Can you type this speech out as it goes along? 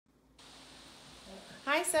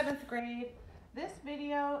Hi, 7th grade. This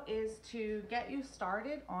video is to get you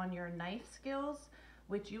started on your knife skills,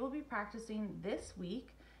 which you will be practicing this week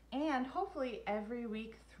and hopefully every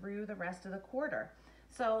week through the rest of the quarter.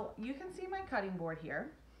 So you can see my cutting board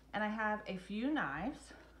here, and I have a few knives,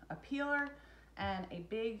 a peeler, and a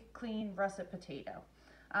big clean russet potato.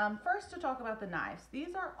 First, to talk about the knives.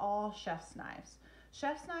 These are all chef's knives.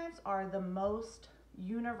 Chef's knives are the most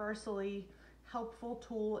universally helpful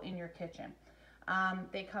tool in your kitchen.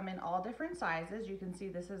 They come in all different sizes. You can see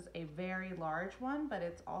this is a very large one, but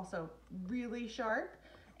it's also really sharp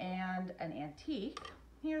and an antique.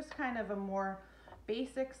 Here's kind of a more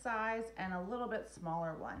basic size and a little bit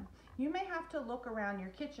smaller one. You may have to look around your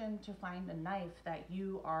kitchen to find a knife that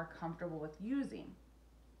you are comfortable with using.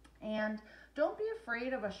 And don't be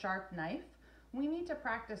afraid of a sharp knife. We need to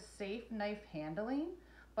practice safe knife handling,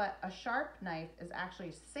 but a sharp knife is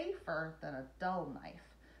actually safer than a dull knife.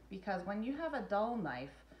 Because when you have a dull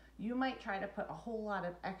knife, you might try to put a whole lot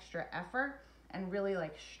of extra effort and really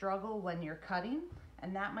struggle when you're cutting,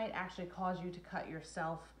 and that might actually cause you to cut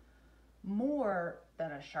yourself more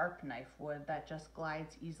than a sharp knife would that just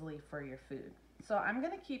glides easily for your food. So I'm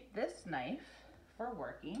gonna keep this knife for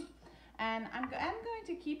working, and I'm going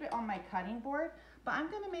to keep it on my cutting board, but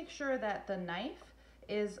I'm gonna make sure that the knife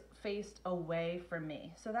is faced away from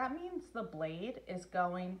me. So that means the blade is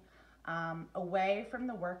going away from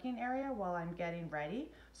the working area while I'm getting ready,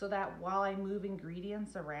 so that while I move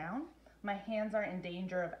ingredients around, my hands aren't in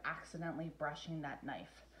danger of accidentally brushing that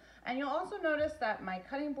knife. And you'll also notice that my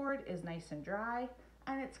cutting board is nice and dry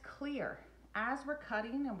and it's clear. As we're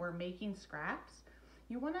cutting and we're making scraps,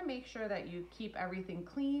 you want to make sure that you keep everything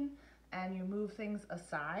clean and you move things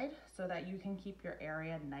aside so that you can keep your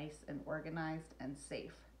area nice and organized and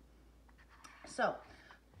safe. So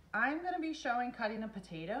I'm going to be showing cutting a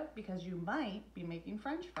potato because you might be making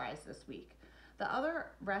French fries this week. The other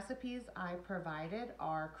recipes I provided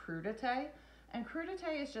are crudité, and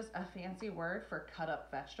crudité is just a fancy word for cut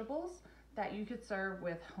up vegetables that you could serve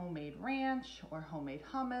with homemade ranch or homemade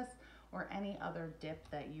hummus or any other dip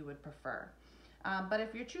that you would prefer. But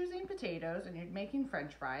if you're choosing potatoes and you're making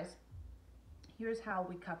French fries, here's how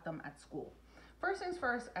we cut them at school. First things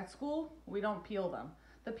first, at school, we don't peel them.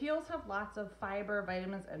 The peels have lots of fiber,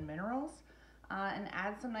 vitamins, and minerals, and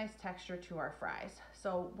add some nice texture to our fries.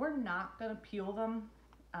 So we're not gonna peel them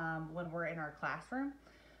when we're in our classroom.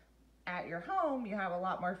 At your home, you have a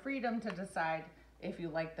lot more freedom to decide if you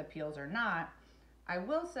like the peels or not. I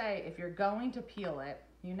will say, if you're going to peel it,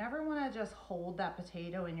 you never wanna just hold that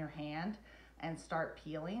potato in your hand and start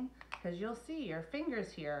peeling, because you'll see your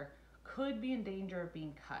fingers here could be in danger of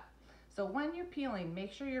being cut. So when you're peeling,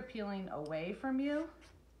 make sure you're peeling away from you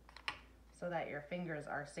so that your fingers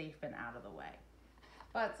are safe and out of the way.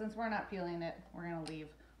 But since we're not peeling it, we're gonna leave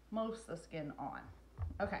most of the skin on.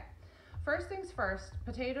 Okay, first things first,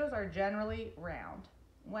 potatoes are generally round.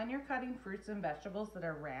 When you're cutting fruits and vegetables that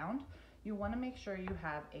are round, you wanna make sure you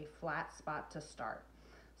have a flat spot to start.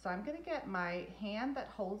 So I'm gonna get my hand that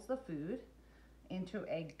holds the food into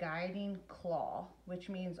a guiding claw, which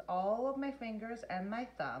means all of my fingers and my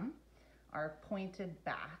thumb are pointed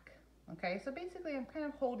back. Okay, so basically I'm kind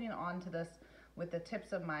of holding on to this with the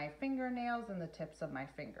tips of my fingernails and the tips of my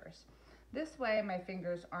fingers. This way my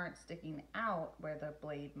fingers aren't sticking out where the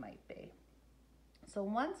blade might be. So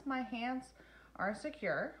once my hands are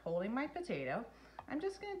secure, holding my potato, I'm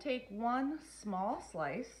just gonna take one small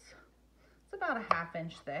slice, it's about a 1/2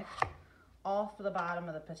 inch thick, off the bottom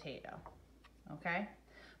of the potato, okay?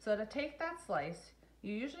 So to take that slice,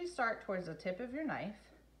 you usually start towards the tip of your knife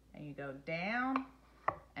and you go down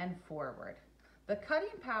and forward. The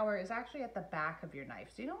cutting power is actually at the back of your knife.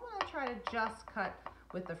 So you don't want to try to just cut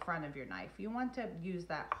with the front of your knife. You want to use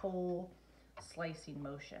that whole slicing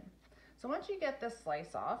motion. So once you get this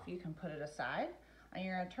slice off, you can put it aside and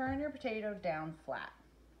you're going to turn your potato down flat.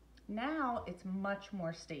 Now it's much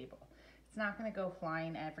more stable. It's not going to go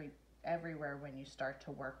flying everywhere when you start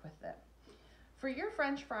to work with it. For your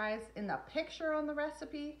French fries, in the picture on the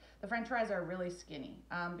recipe, the French fries are really skinny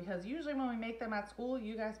because usually when we make them at school,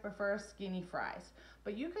 you guys prefer skinny fries.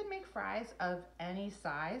 But you can make fries of any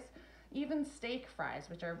size, even steak fries,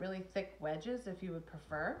 which are really thick wedges if you would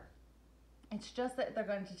prefer. It's just that they're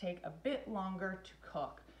going to take a bit longer to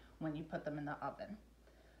cook when you put them in the oven.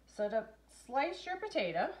 So to slice your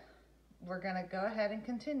potato, we're gonna go ahead and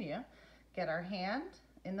continue. Get our hand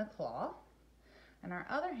in the claw, and our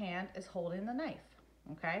other hand is holding the knife,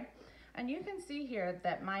 okay? And you can see here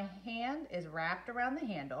that my hand is wrapped around the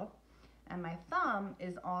handle and my thumb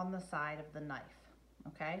is on the side of the knife,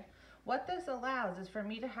 okay? What this allows is for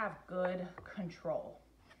me to have good control.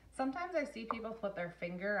 Sometimes I see people put their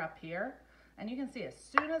finger up here And you can see as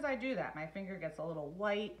soon as I do that, my finger gets a little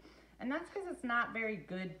white, and that's because it's not very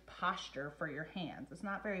good posture for your hands. It's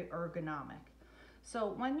not very ergonomic.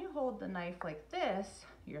 So when you hold the knife like this,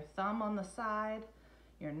 your thumb on the side,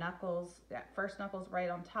 your knuckles, that first knuckle's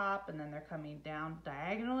right on top, and then they're coming down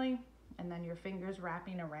diagonally, and then your fingers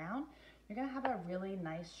wrapping around, you're gonna have a really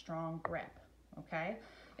nice, strong grip, okay?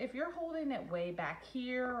 If you're holding it way back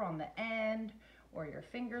here on the end, or your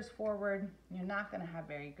fingers forward, you're not gonna have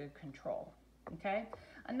very good control, okay?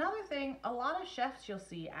 Another thing, a lot of chefs you'll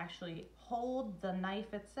see actually hold the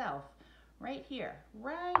knife itself right here,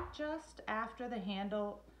 right just after the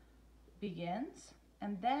handle begins,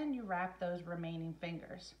 and then you wrap those remaining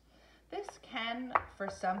fingers. This can, for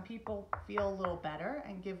some people, feel a little better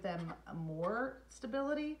and give them more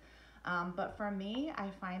stability, but for me, I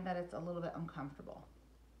find that it's a little bit uncomfortable.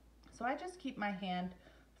 So I just keep my hand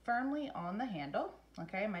firmly on the handle,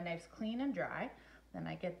 okay? My knife's clean and dry. Then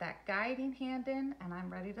I get that guiding hand in and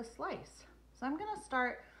I'm ready to slice. So I'm gonna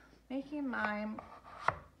start making mine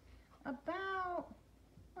about,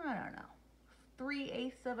 I don't know,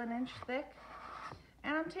 3/8 of an inch thick.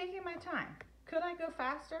 And I'm taking my time. Could I go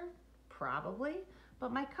faster? Probably,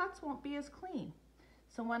 but my cuts won't be as clean.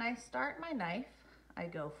 So when I start my knife, I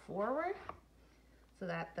go forward so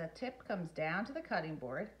that the tip comes down to the cutting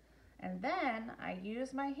board. And then I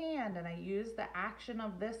use my hand and I use the action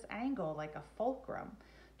of this angle like a fulcrum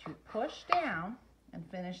to push down and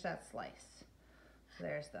finish that slice. So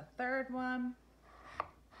there's the third one.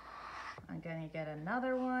 I'm gonna get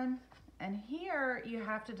another one. And here you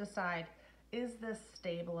have to decide, is this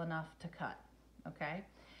stable enough to cut, okay?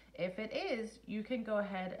 If it is, you can go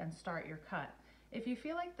ahead and start your cut. If you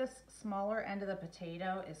feel like this smaller end of the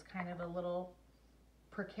potato is kind of a little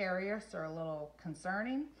precarious or a little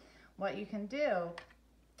concerning, what you can do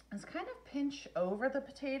is kind of pinch over the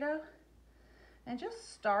potato and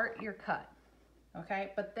just start your cut,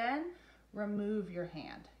 okay? But then remove your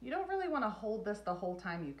hand. You don't really want to hold this the whole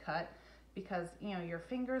time you cut because, you know, your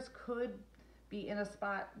fingers could be in a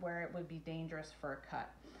spot where it would be dangerous for a cut.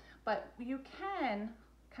 But you can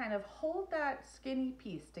kind of hold that skinny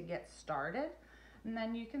piece to get started, and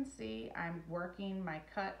then you can see I'm working my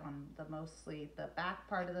cut on mostly the back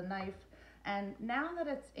part of the knife. And now that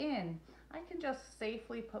it's in, I can just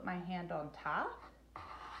safely put my hand on top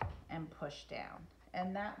and push down.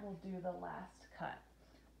 And that will do the last cut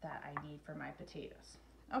that I need for my potatoes.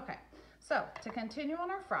 Okay, so to continue on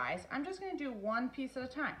our fries, I'm just gonna do one piece at a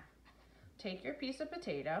time. Take your piece of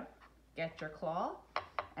potato, get your claw,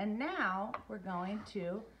 and now we're going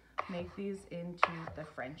to make these into the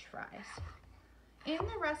French fries. In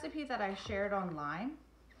the recipe that I shared online,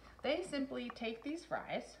 they simply take these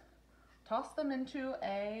fries, toss them into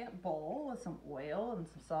a bowl with some oil and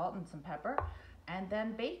some salt and some pepper, and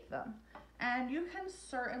then bake them. And you can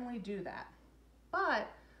certainly do that. But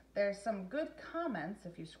there's some good comments,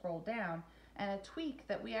 if you scroll down, and a tweak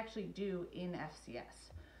that we actually do in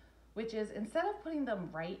FCS, which is instead of putting them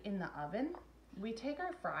right in the oven, we take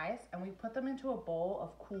our fries and we put them into a bowl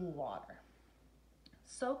of cool water.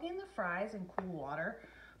 Soaking the fries in cool water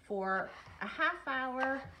for a half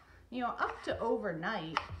hour, you know, up to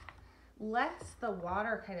overnight, lets the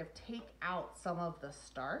water kind of take out some of the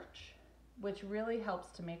starch, which really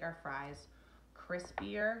helps to make our fries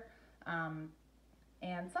crispier.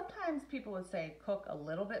 And sometimes people would say cook a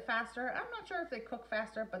little bit faster. I'm not sure if they cook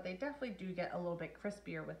faster, but they definitely do get a little bit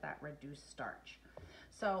crispier with that reduced starch.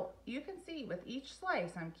 So you can see with each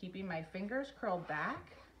slice, I'm keeping my fingers curled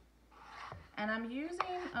back, and I'm using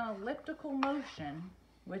an elliptical motion,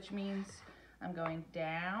 which means I'm going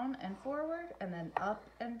down and forward and then up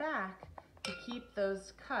and back to keep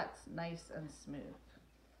those cuts nice and smooth,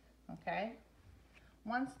 okay?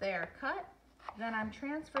 Once they are cut, then I'm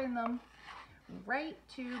transferring them right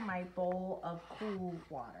to my bowl of cool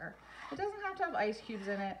water. It doesn't have to have ice cubes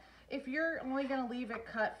in it. If you're only gonna leave it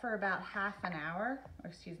cut for about half an hour, or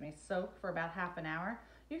excuse me, soak for about half an hour,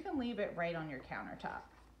 you can leave it right on your countertop.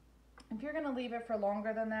 If you're gonna leave it for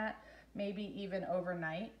longer than that, maybe even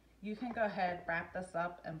overnight, you can go ahead, wrap this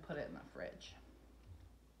up and put it in the fridge.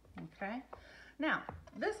 Okay, now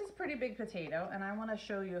this is pretty big potato and I wanna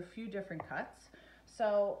show you a few different cuts.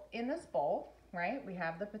 So in this bowl, right, we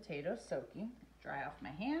have the potatoes soaking, dry off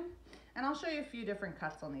my hand, and I'll show you a few different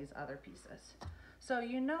cuts on these other pieces. So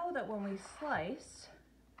you know that when we slice,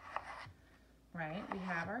 right, we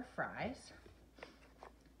have our fries.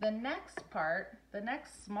 The next part, the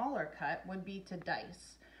next smaller cut would be to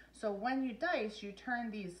dice. So when you dice, you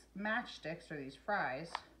turn these matchsticks or these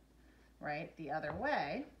fries, right, the other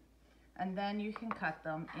way, and then you can cut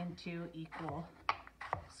them into equal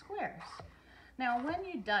squares. Now, when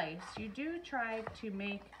you dice, you do try to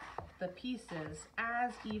make the pieces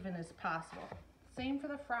as even as possible. Same for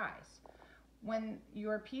the fries. When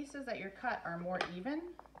your pieces that you're cut are more even,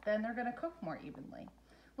 then they're gonna cook more evenly.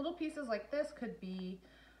 Little pieces like this could be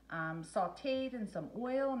sauteed in some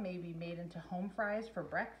oil, maybe made into home fries for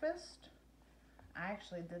breakfast. I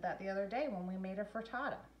actually did that the other day when we made a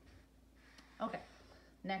frittata. Okay,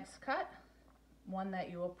 next cut, one that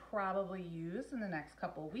you will probably use in the next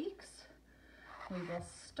couple weeks. We will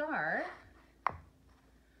start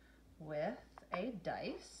with a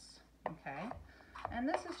dice, okay? And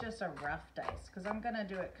this is just a rough dice because I'm gonna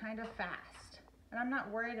do it kind of fast. And I'm not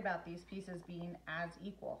worried about these pieces being as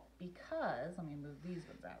equal because, let me move these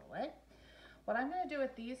ones out of the way. What I'm gonna do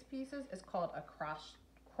with these pieces is called a cross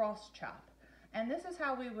chop. And this is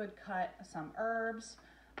how we would cut some herbs,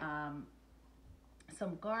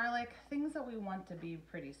 some garlic, things that we want to be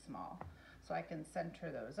pretty small. So I can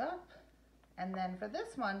center those up. And then for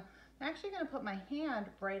this one, I'm actually gonna put my hand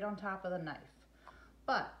right on top of the knife.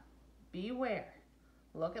 But beware,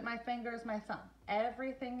 look at my fingers, my thumb.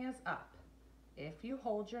 Everything is up. If you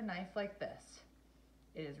hold your knife like this,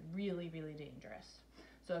 it is really, really dangerous.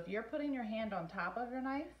 So if you're putting your hand on top of your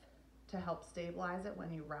knife to help stabilize it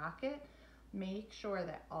when you rock it, make sure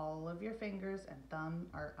that all of your fingers and thumb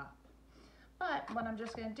are up. But what I'm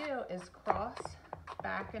just gonna do is cross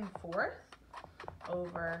back and forth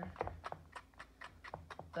over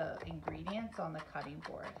the ingredients on the cutting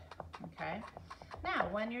board, okay? Now,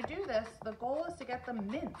 when you do this, the goal is to get them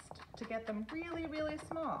minced, to get them really, really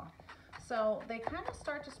small. So they kind of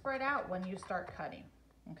start to spread out when you start cutting,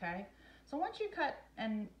 okay? So once you cut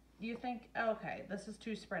and you think, okay, this is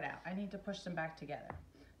too spread out, I need to push them back together.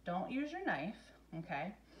 Don't use your knife,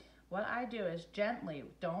 okay? What I do is gently,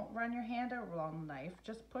 don't run your hand along the knife,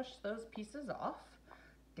 just push those pieces off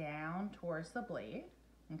down towards the blade,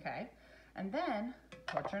 okay? And then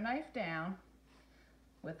put your knife down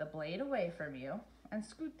with the blade away from you and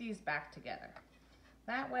scoot these back together.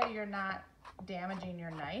 That way you're not damaging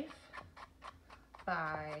your knife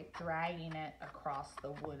by dragging it across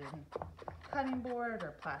the wooden cutting board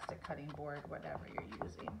or plastic cutting board, whatever you're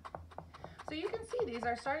using. So you can see these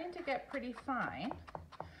are starting to get pretty fine.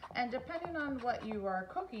 And depending on what you are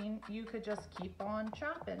cooking, you could just keep on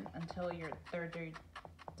chopping until they're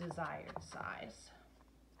desired size.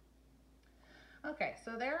 Okay,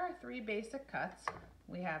 so there are 3 basic cuts.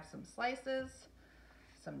 We have some slices,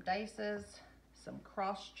 some dices, some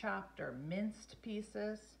cross-chopped or minced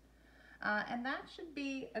pieces. And that should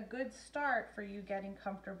be a good start for you getting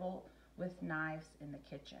comfortable with knives in the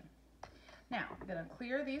kitchen. Now, I'm gonna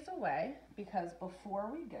clear these away because before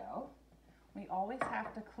we go, we always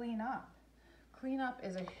have to clean up. Cleanup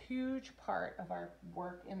is a huge part of our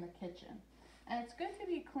work in the kitchen. And it's good to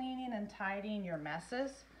be cleaning and tidying your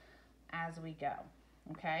messes as we go,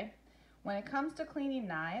 okay? When it comes to cleaning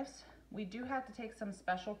knives, we do have to take some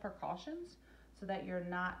special precautions so that you're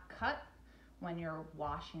not cut when you're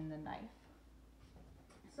washing the knife.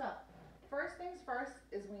 So, first things first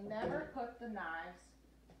is we never put the knives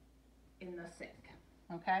in the sink,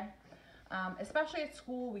 okay? Especially at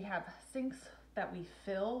school, we have sinks that we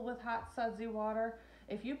fill with hot sudsy water.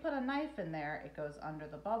 If you put a knife in there, it goes under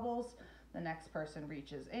the bubbles. The next person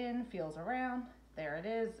reaches in, feels around, there it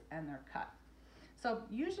is, and they're cut. So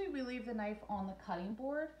usually we leave the knife on the cutting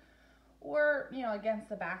board or, against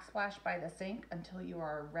the backsplash by the sink until you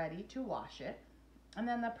are ready to wash it. And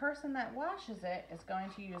then the person that washes it is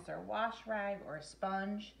going to use their wash rag or a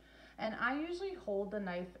sponge. And I usually hold the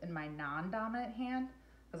knife in my non-dominant hand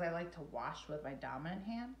because I like to wash with my dominant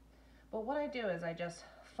hand. But what I do is I just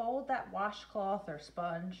fold that washcloth or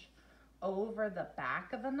sponge over the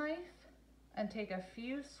back of the knife and take a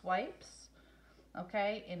few swipes,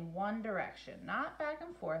 okay, in one direction, not back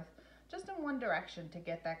and forth, just in one direction to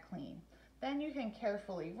get that clean. Then you can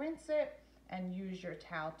carefully rinse it and use your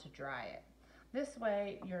towel to dry it. This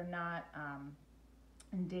way you're not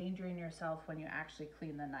endangering yourself when you actually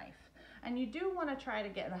clean the knife. And you do want to try to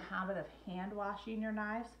get in the habit of hand washing your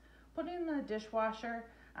knives. Putting them in the dishwasher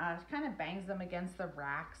kind of bangs them against the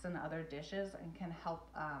racks and other dishes and can help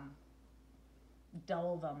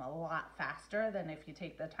dull them a lot faster than if you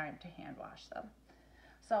take the time to hand wash them.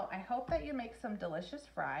 So I hope that you make some delicious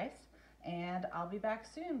fries, and I'll be back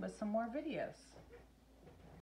soon with some more videos.